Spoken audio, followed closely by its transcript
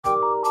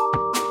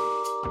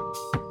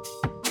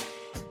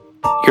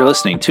You're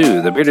listening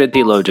to the Bearded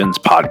Theologians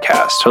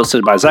podcast,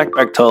 hosted by Zach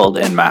Bechtold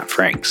and Matt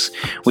Franks.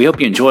 We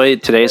hope you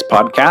enjoyed today's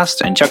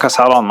podcast and check us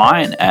out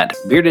online at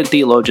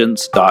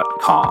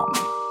beardedtheologians.com.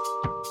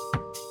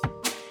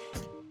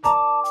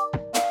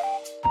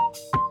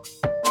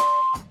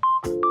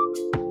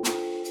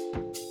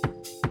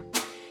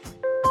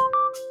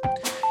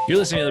 You're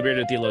listening to the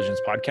Bearded Theologians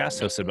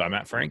podcast, hosted by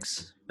Matt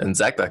Franks and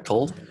Zach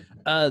Bechtold.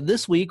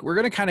 This week, we're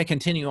going to kind of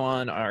continue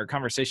on our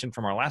conversation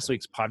from our last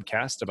week's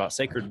podcast about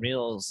sacred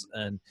meals.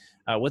 And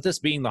with this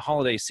being the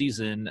holiday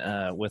season,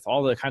 with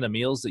all the kind of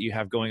meals that you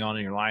have going on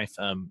in your life,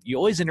 you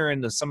always enter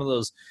into some of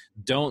those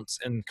don'ts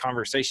in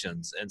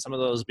conversations. And some of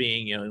those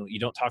being, you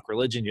don't talk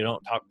religion, you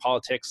don't talk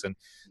politics. And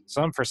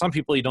for some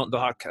people, you don't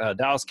talk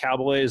Dallas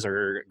Cowboys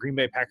or Green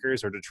Bay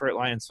Packers or Detroit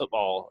Lions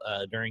football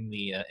during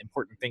the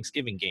important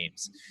Thanksgiving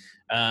games.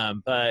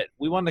 But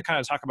we wanted to kind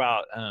of talk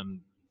about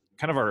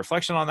kind of a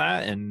reflection on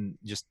that and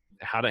just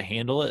how to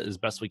handle it as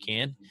best we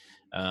can.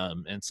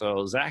 And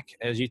so, Zach,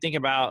 as you think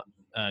about,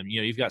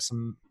 you've got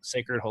some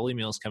sacred holy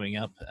meals coming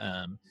up.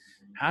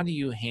 How do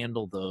you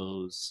handle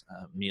those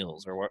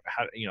meals, or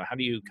how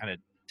do you kind of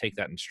take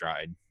that in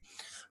stride?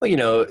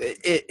 Well,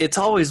 it's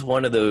always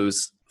one of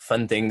those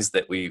fun things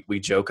that we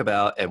joke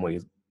about, and we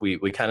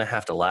kind of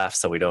have to laugh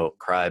so we don't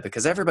cry,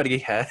 because everybody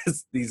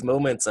has these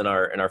moments in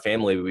our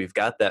family. We've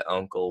got that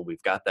uncle,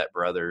 we've got that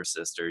brother or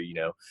sister,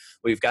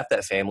 we've got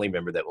that family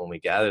member that when we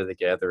gather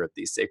together at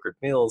these sacred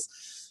meals,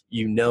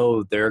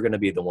 they're going to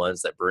be the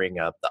ones that bring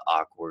up the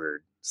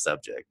awkward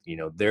subject.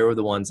 They're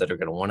the ones that are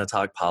going to want to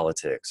talk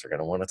politics, or going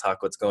to want to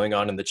talk what's going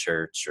on in the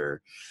church,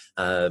 or,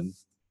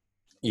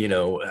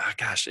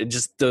 it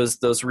just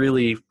those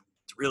really,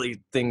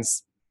 really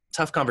things,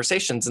 tough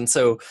conversations. And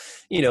so,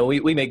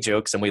 we make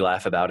jokes and we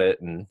laugh about it.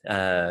 And,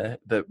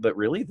 but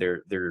really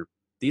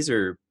these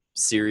are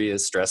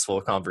serious,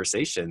 stressful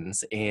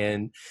conversations.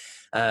 And,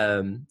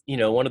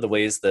 one of the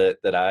ways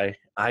that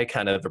I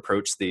kind of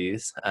approach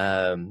these,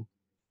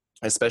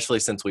 especially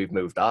since we've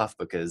moved off,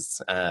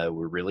 because,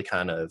 we're really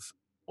kind of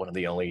one of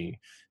the only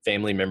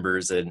family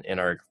members in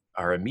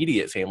our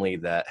immediate family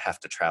that have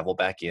to travel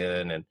back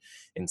in.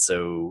 And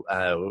so,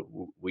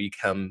 we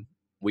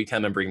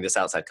come and bring this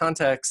outside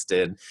context,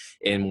 and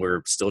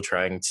we're still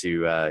trying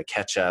to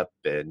catch up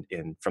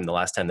and from the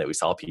last time that we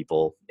saw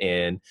people.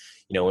 And,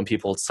 when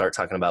people start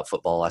talking about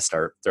football, I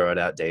start throwing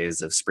out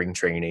days of spring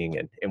training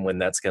and when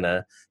that's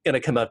gonna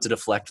come up to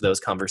deflect those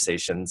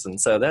conversations. And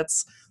so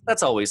that's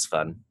always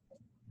fun.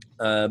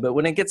 But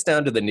when it gets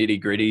down to the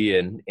nitty gritty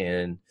and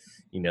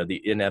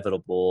the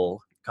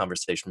inevitable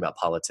conversation about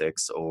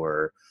politics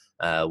or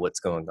what's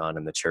going on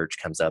in the church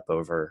comes up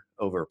over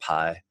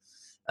pie,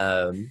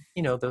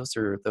 those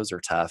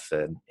are tough.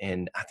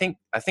 And I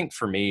think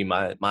for me,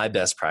 my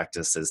best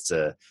practice is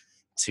to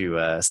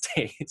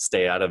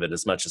stay out of it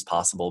as much as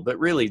possible, but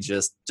really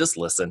just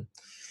listen,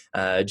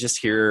 just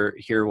hear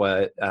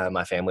what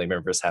my family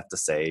members have to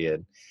say.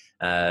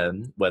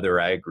 And whether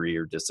I agree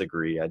or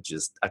disagree, I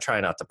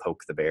try not to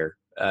poke the bear,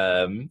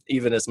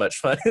 even as much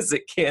fun as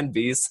it can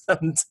be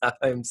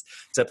sometimes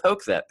to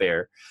poke that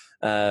bear.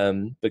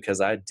 Because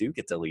I do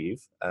get to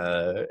leave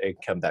and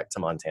come back to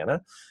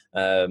Montana.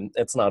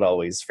 It's not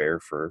always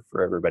fair for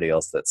everybody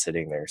else that's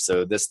sitting there.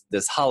 So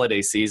this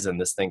holiday season,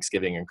 this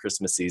Thanksgiving and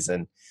Christmas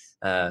season,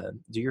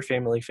 do your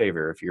family a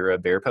favor. If you're a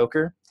bear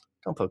poker,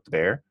 don't poke the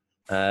bear.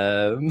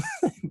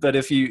 But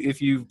if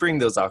you bring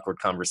those awkward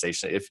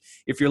conversations,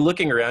 if you're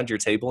looking around your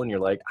table and you're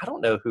like, I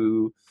don't know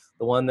who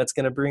the one that's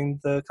going to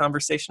bring the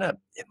conversation up,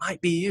 it might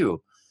be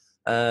you.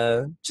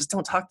 Just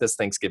don't talk this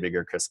Thanksgiving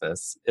or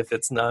Christmas if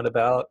it's not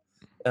about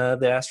the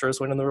Astros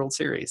winning the World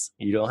Series.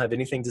 You don't have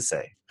anything to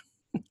say.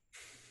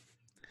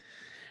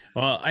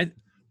 Well,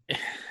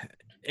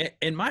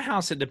 in my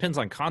house, it depends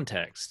on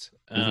context.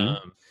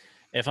 Mm-hmm.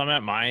 If I'm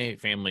at my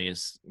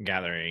family's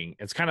gathering,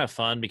 it's kind of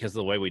fun because of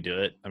the way we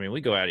do it. I mean,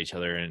 we go at each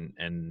other,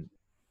 and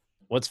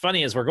what's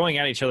funny is we're going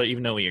at each other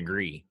even though we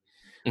agree.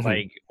 Mm-hmm.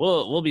 Like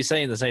we'll be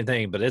saying the same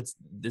thing, but it's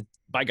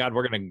by God,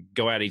 we're going to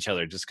go at each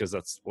other just because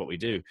that's what we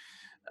do.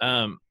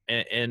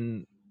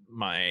 And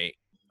my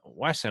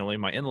wife's family,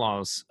 my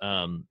in-laws,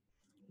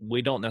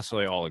 we don't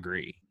necessarily all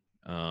agree.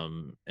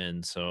 And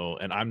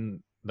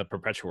I'm the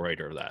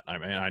perpetuator of that. I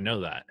mean, I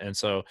know that. And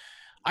so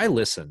I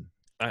listen.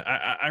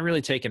 I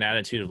really take an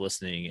attitude of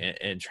listening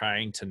and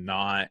trying to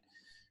not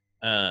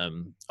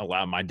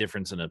allow my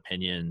difference in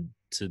opinion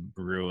to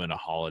ruin a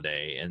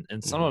holiday.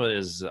 And some of it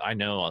is, I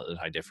know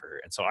that I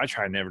differ. And so I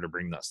try never to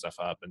bring that stuff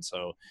up. And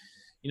so,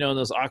 in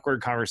those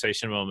awkward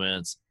conversation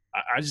moments,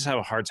 I just have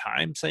a hard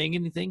time saying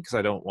anything because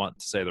I don't want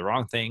to say the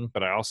wrong thing.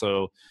 But I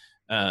also,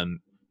 I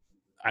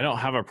don't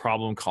have a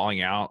problem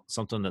calling out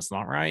something that's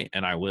not right,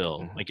 and I will.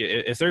 Mm-hmm. Like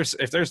if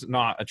there's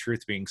not a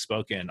truth being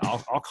spoken,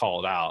 I'll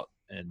call it out.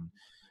 And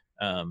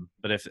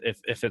but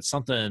if it's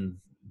something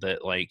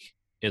that like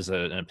is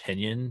an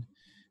opinion,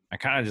 I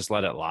kind of just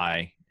let it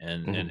lie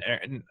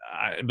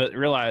But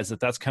realize that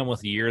that's come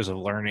with years of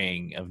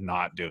learning of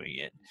not doing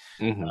it,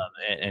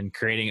 and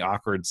creating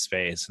awkward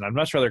space. And I'd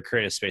much rather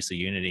create a space of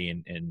unity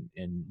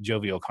and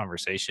jovial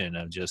conversation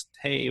of just,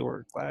 hey,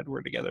 we're glad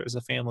we're together as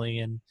a family,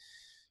 and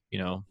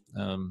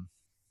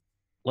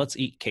let's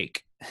eat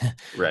cake.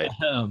 Right.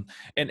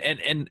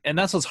 And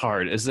that's what's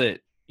hard, is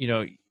that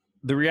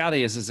the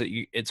reality is that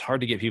it's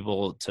hard to get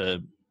people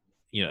to,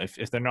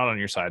 if they're not on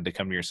your side, to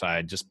come to your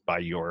side just by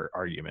your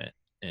argument.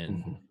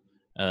 And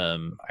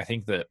I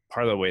think that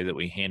part of the way that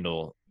we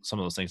handle some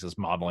of those things is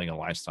modeling a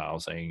lifestyle,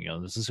 saying,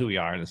 this is who we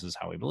are, and this is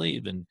how we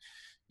believe, and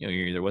you're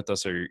either with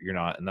us or you're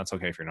not, and that's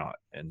okay if you're not,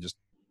 and just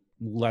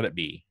let it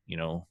be.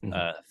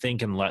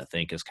 Think and let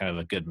think is kind of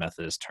a good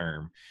Methodist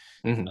term.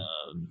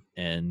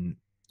 And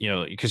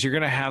because you're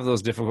going to have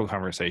those difficult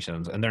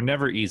conversations, and they're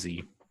never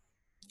easy.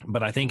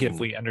 But I think if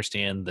we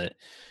understand that,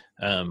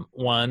 no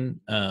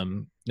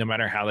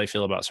matter how they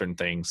feel about certain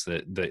things,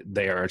 that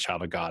they are a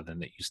child of God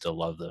and that you still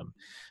love them,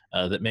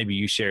 that maybe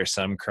you share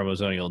some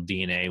chromosomal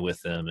DNA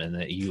with them, and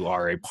that you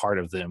are a part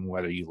of them,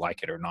 whether you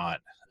like it or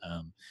not,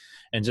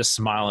 and just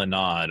smile and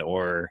nod,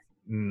 or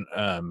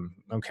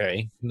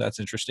okay, that's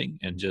interesting,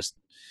 and just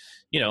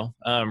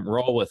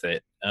roll with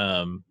it,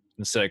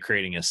 instead of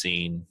creating a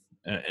scene.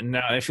 And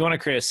now, if you want to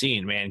create a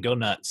scene, man, go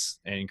nuts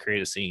and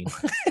create a scene.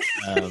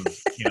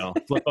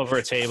 Flip over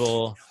a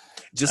table.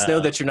 Just know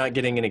that you're not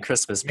getting any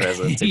Christmas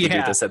presents if you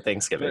do this at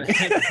Thanksgiving.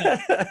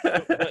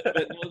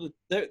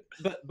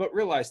 but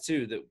realize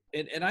too that,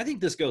 and I think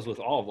this goes with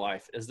all of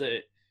life, is that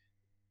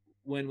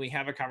when we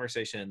have a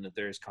conversation, that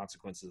there's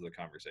consequences of the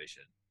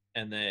conversation,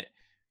 and that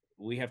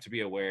we have to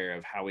be aware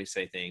of how we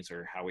say things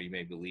or how we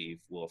may believe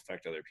will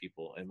affect other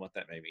people, and what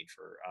that may mean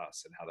for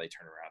us, and how they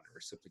turn around and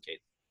reciprocate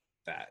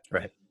that.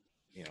 Right.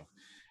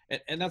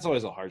 And that's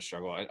always a hard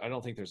struggle. I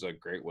don't think there's a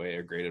great way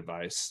or great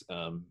advice,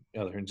 other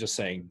than just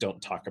saying,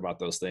 don't talk about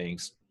those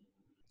things,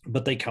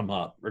 but they come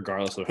up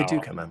regardless of how they do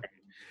come up.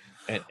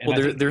 And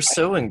they're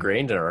so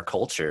ingrained in our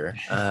culture,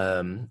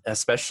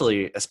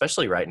 especially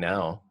right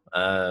now.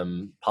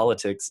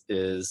 Politics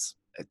it's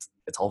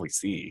all we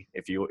see.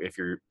 If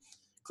you're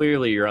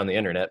clearly, you're on the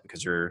internet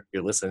because you're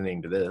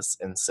listening to this,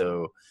 and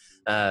so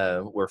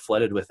we're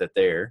flooded with it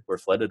there. We're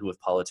flooded with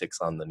politics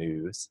on the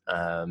news.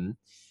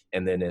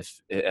 And then, if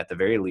at the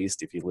very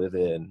least, if you live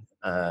in,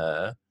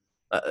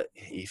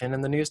 even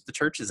in the news, the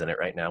church is in it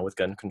right now with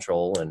gun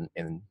control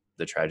and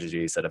the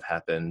tragedies that have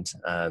happened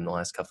in the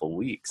last couple of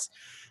weeks.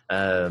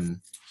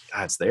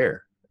 God's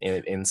there,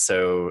 and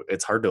so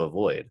it's hard to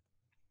avoid.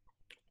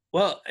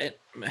 Well,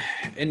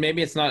 and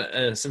maybe it's not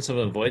a sense of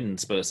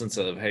avoidance, but a sense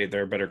of, hey,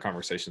 there are better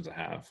conversations to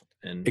have.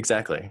 And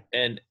exactly.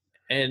 And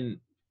when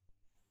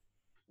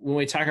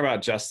we talk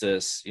about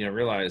justice,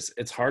 realize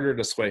it's harder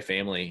to sway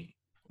family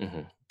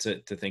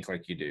to think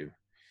like you do,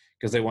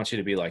 because they want you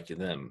to be like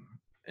them.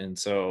 And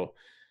so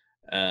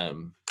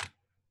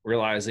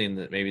realizing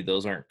that maybe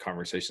those aren't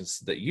conversations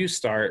that you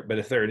start, but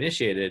if they're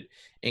initiated,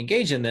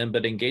 engage in them,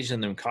 but engage in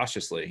them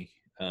cautiously,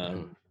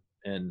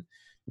 and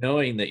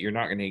knowing that you're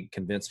not going to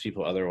convince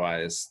people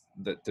otherwise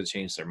to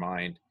change their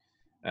mind.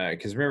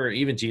 Because remember,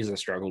 even Jesus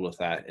struggled with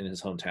that in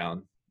his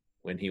hometown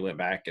when he went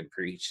back and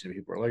preached, and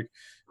people were like,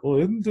 well,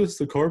 isn't this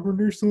the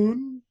carpenter's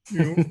son?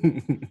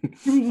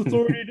 Whose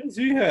authority does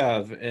he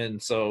have?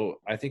 And so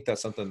I think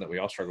that's something that we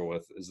all struggle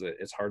with, is that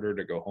it's harder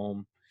to go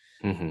home,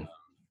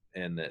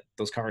 and that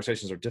those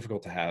conversations are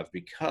difficult to have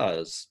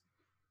because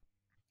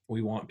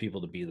we want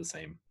people to be the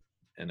same.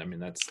 And I mean,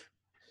 that's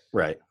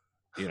right.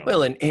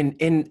 Well, and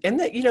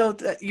that,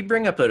 that you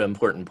bring up an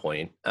important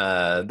point,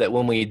 that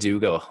when we do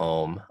go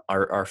home,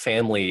 our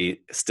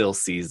family still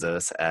sees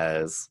us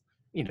as,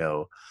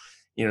 little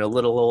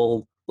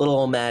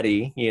old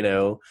Maddie,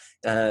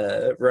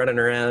 running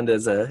around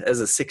as a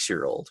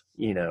 6-year-old.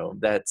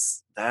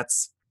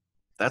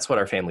 That's what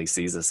our family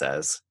sees us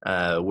as.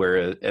 Where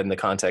in the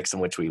context in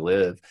which we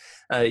live,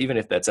 even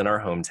if that's in our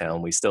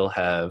hometown, we still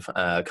have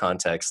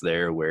context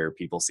there where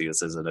people see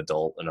us as an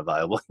adult and a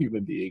viable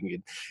human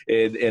being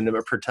and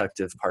a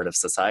productive part of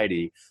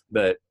society.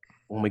 But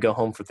when we go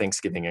home for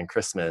Thanksgiving and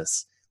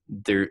Christmas,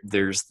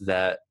 there's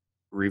that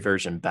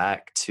reversion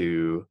back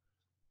to,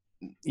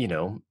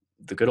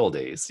 the good old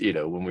days,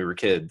 when we were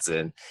kids.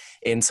 And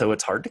so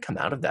it's hard to come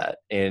out of that.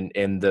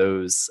 And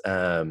those,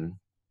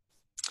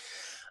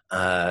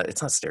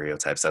 it's not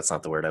stereotypes, that's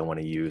not the word I want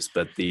to use,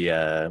 but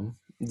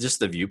just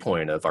the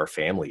viewpoint of our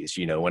families.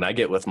 When I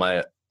get with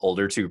my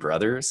older 2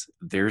 brothers,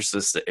 there's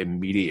this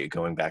immediate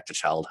going back to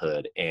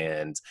childhood.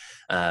 And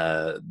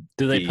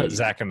do they put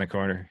Zach in the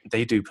corner?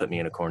 They do put me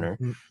in a corner.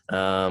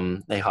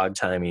 They hog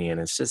tie me, and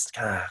it's just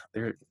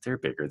they're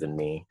bigger than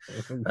me.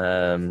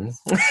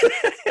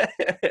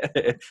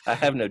 I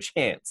have no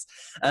chance.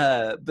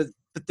 But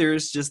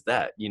there's just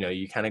that,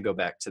 you kind of go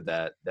back to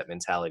that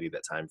mentality,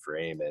 that time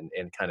frame, and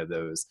kind of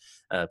those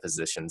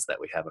positions that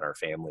we have in our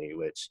family,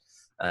 which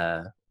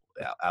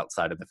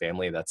outside of the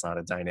family, that's not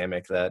a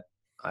dynamic that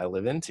I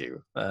live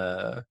into.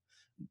 I'm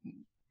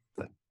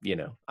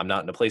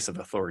not in a place of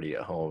authority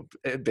at home,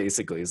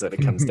 basically, is that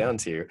it comes down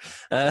to.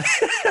 Yeah,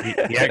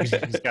 because you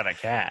just got a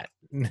cat.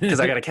 because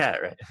I got a cat,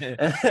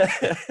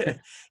 right?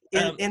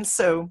 Um, and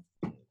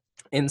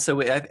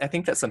so I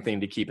think that's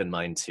something to keep in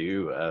mind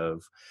too,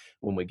 of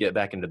when we get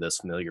back into those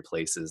familiar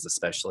places,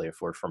 especially if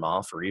we're from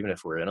off or even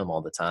if we're in them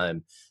all the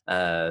time.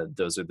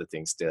 Those are the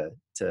things to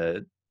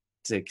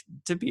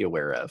be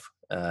aware of,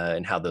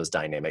 and how those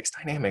dynamics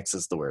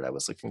is the word I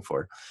was looking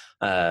for,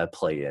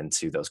 play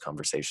into those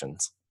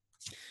conversations.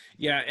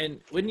 Yeah,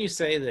 and wouldn't you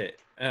say that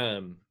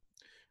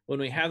when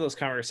we have those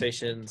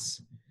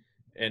conversations,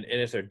 and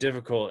if they're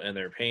difficult and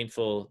they're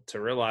painful,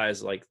 to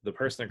realize like the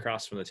person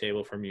across from the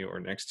table from you or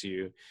next to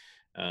you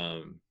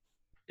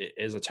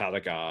is a child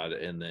of God,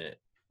 and that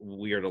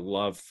we are to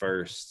love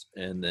first,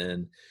 and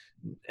then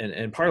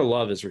and part of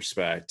love is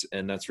respect,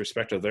 and that's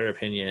respect of their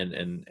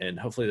opinion, and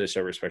hopefully they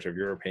show respect of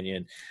your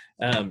opinion.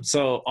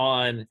 So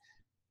on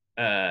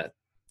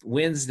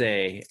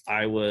Wednesday,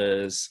 I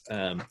was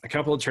a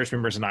couple of church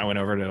members and I went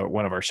over to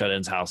one of our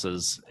shut-ins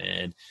houses,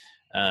 and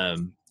I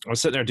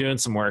was sitting there doing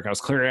some work. I was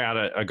clearing out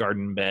a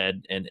garden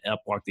bed, and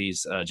up walked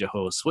these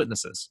Jehovah's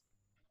Witnesses.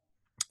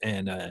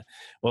 And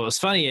what was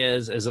funny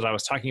is that I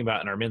was talking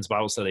about in our men's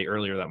Bible study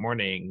earlier that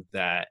morning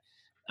that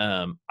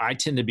I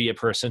tend to be a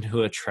person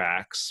who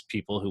attracts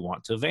people who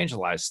want to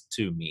evangelize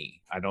to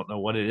me. I don't know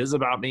what it is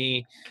about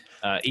me.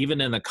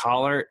 Even in the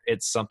collar,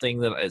 it's something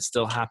that it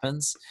still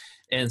happens.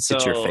 And so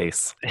it's your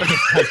face.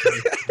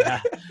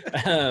 Yeah.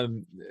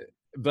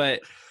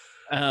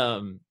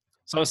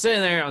 So I was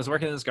sitting there, I was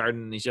working in this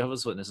garden, and these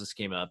Jehovah's Witnesses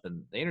came up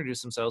and they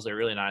introduced themselves. They're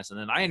really nice. And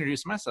then I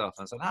introduced myself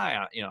and I said,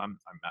 hi, I'm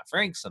Matt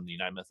Franks. I'm the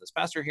United Methodist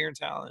pastor here in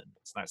town, and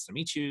it's nice to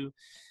meet you.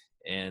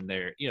 And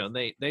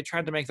they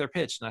tried to make their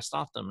pitch, and I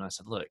stopped them and I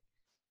said, look,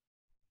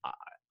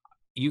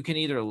 you can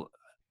either,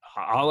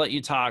 I'll let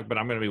you talk, but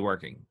I'm going to be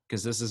working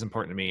because this is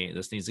important to me.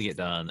 This needs to get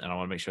done. And I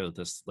want to make sure that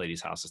this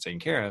lady's house is taken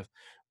care of,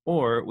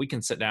 or we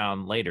can sit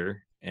down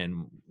later.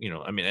 And,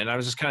 and I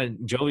was just kind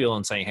of jovial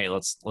and saying, hey,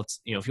 let's,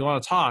 if you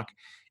want to talk,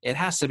 it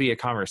has to be a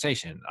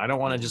conversation. I don't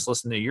want to just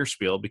listen to your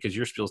spiel because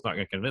your spiel is not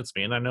going to convince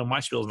me. And I know my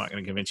spiel is not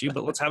going to convince you,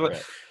 but let's have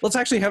let's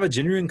actually have a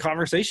genuine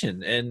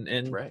conversation. And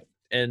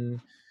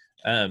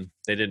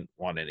they didn't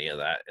want any of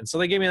that. And so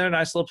they gave me their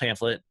nice little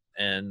pamphlet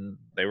and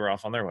they were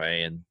off on their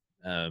way. And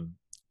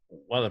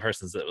one of the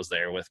persons that was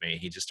there with me,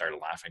 he just started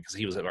laughing because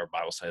he was at our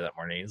Bible study that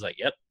morning. He's like,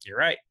 yep, you're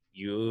right.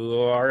 You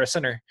are a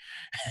sinner.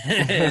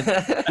 And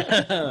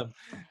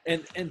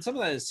some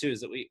of that is too,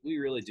 is that we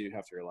really do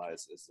have to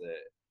realize is that,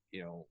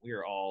 we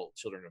are all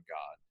children of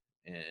God.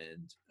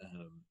 And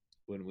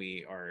when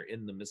we are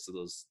in the midst of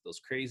those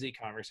crazy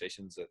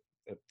conversations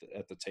at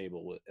the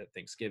table at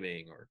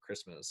Thanksgiving or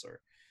Christmas or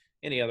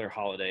any other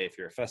holiday, if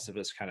you're a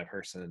Festivus kind of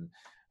person,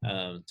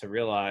 to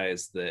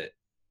realize that,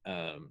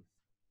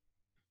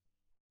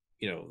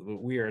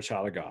 we are a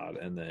child of God,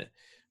 and that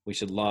we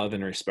should love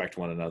and respect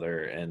one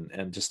another,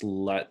 and just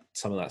let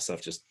some of that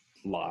stuff just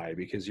lie,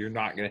 because you're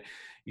not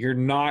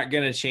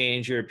gonna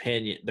change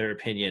their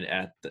opinion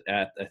at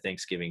a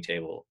Thanksgiving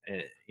table.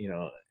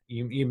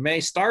 You may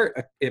start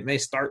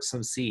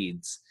some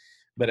seeds,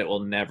 but it will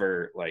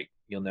never,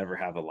 you'll never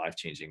have a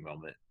life-changing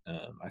moment.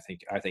 I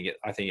think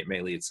it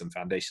may lead some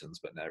foundations,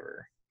 but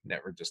never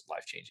just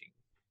life-changing.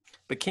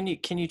 But can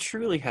you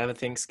truly have a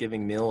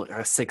Thanksgiving meal,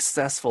 a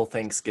successful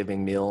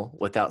Thanksgiving meal,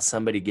 without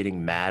somebody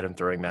getting mad and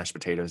throwing mashed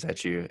potatoes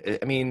at you?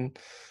 I mean,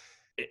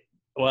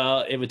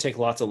 well, it would take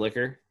lots of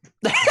liquor.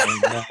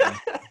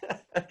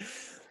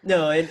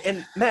 No,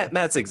 and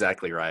Matt's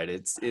exactly right.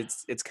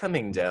 It's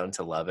coming down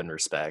to love and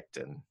respect,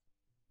 and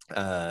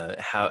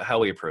how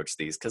we approach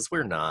these, because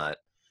you're not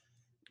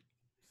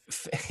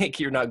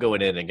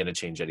going in and going to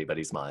change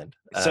anybody's mind.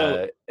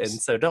 So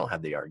don't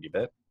have the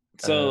argument.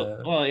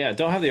 Don't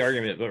have the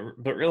argument,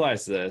 but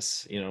realize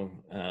this,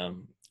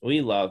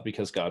 we love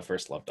because God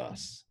first loved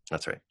us.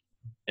 That's right.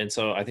 And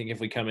so I think if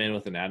we come in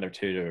with an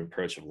attitude or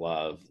approach of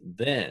love,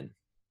 then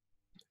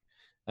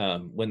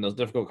when those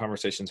difficult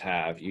conversations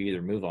you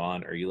either move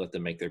on or you let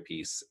them make their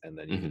peace, and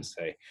then you can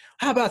say,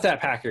 how about that,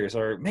 Packers?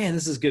 Or, man,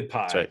 this is good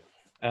pie. That's right.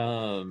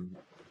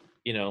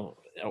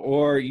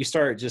 Or you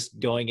start just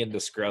going into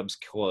Scrubs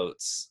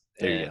quotes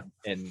and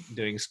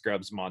doing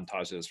Scrubs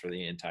montages for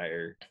the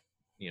entire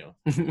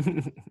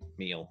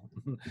meal.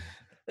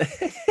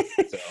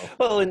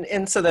 Well,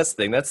 and so that's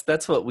the thing.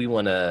 That's what we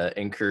want to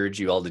encourage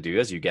you all to do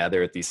as you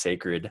gather at these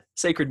sacred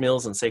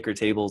meals and sacred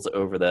tables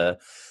over the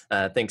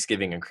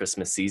Thanksgiving and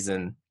Christmas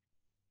season.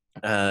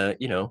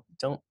 Don't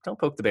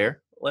poke the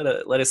bear.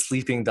 Let a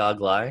sleeping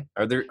dog lie.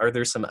 Are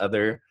there some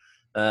other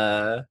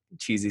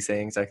cheesy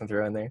sayings I can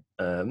throw in there?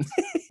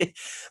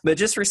 But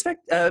just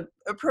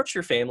approach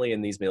your family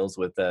in these meals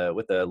with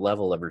a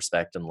level of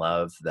respect and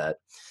love that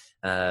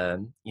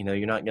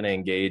you're not going to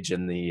engage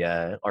in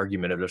the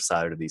argumentative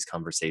side of these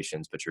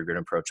conversations, but you're going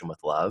to approach them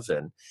with love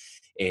and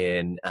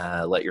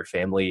let your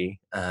family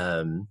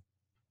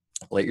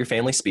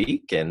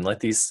speak, and let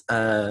these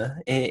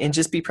and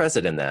just be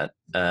present in that.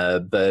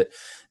 But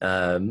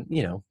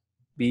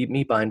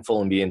be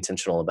mindful and be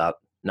intentional about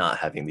not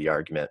having the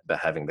argument, but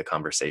having the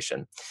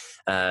conversation.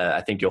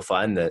 I think you'll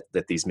find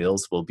that these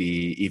meals will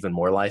be even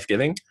more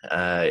life-giving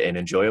and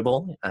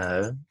enjoyable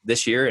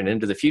this year and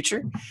into the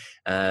future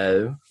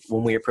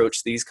when we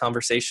approach these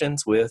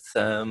conversations with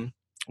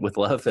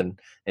love and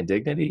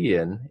dignity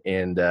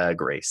and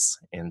grace.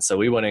 And so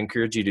we want to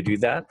encourage you to do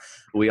that.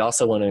 We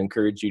also want to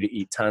encourage you to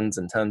eat tons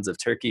and tons of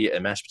turkey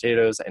and mashed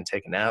potatoes and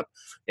take a nap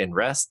and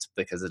rest,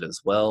 because it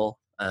is well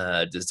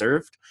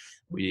deserved.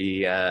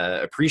 We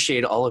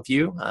appreciate all of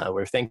you.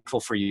 We're thankful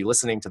for you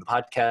listening to the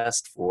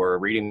podcast, for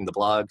reading the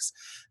blogs.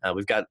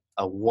 We've got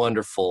a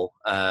wonderful,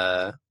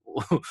 a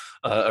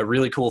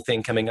really cool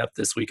thing coming up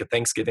this week of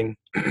Thanksgiving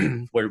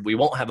where we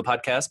won't have a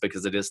podcast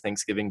because it is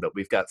Thanksgiving, but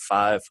we've got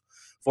 4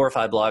 or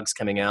 5 blogs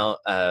coming out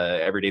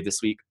every day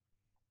this week.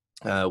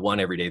 One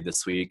every day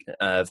this week,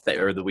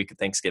 or the week of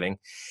Thanksgiving.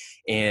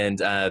 And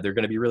they're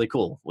going to be really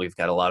cool. We've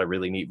got a lot of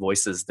really neat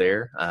voices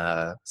there,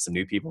 some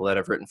new people that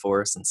have written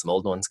for us and some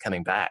old ones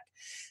coming back.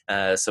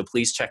 So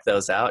please check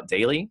those out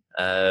daily.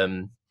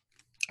 Go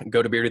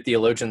to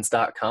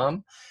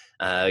beardedtheologians.com.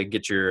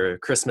 Get your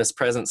Christmas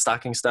present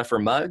stocking stuffer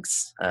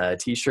mugs,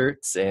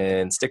 t-shirts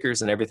and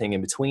stickers and everything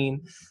in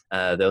between.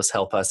 Those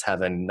help us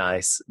have a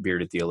nice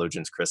Bearded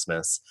Theologians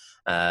Christmas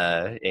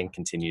and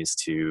continues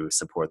to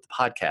support the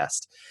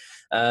podcast.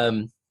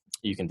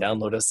 You can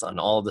download us on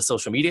all the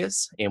social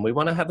medias, and we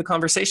want to have a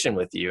conversation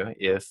with you.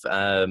 If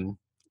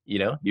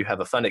you have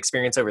a fun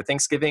experience over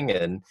Thanksgiving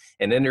and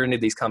enter into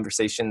these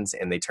conversations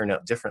and they turn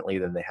out differently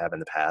than they have in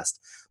the past,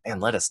 man,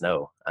 let us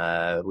know.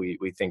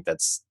 We think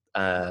that's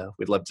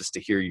we'd love just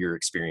to hear your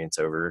experience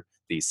over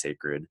these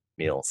sacred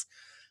meals.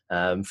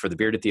 For the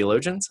Bearded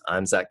Theologians,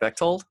 I'm Zach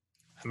Bechtold.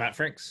 I'm Matt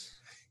Franks.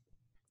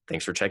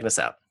 Thanks for checking us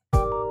out.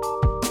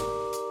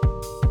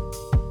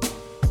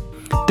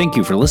 Thank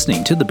you for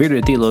listening to the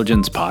Bearded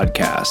Theologians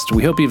podcast.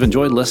 We hope you've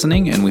enjoyed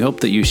listening, and we hope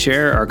that you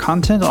share our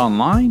content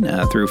online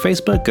through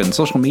Facebook and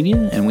social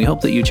media, and we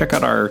hope that you check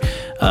out our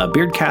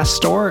Beardcast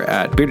store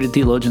at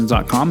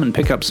beardedtheologians.com and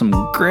pick up some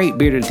great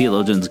Bearded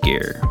Theologians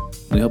gear.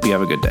 We hope you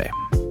have a good day.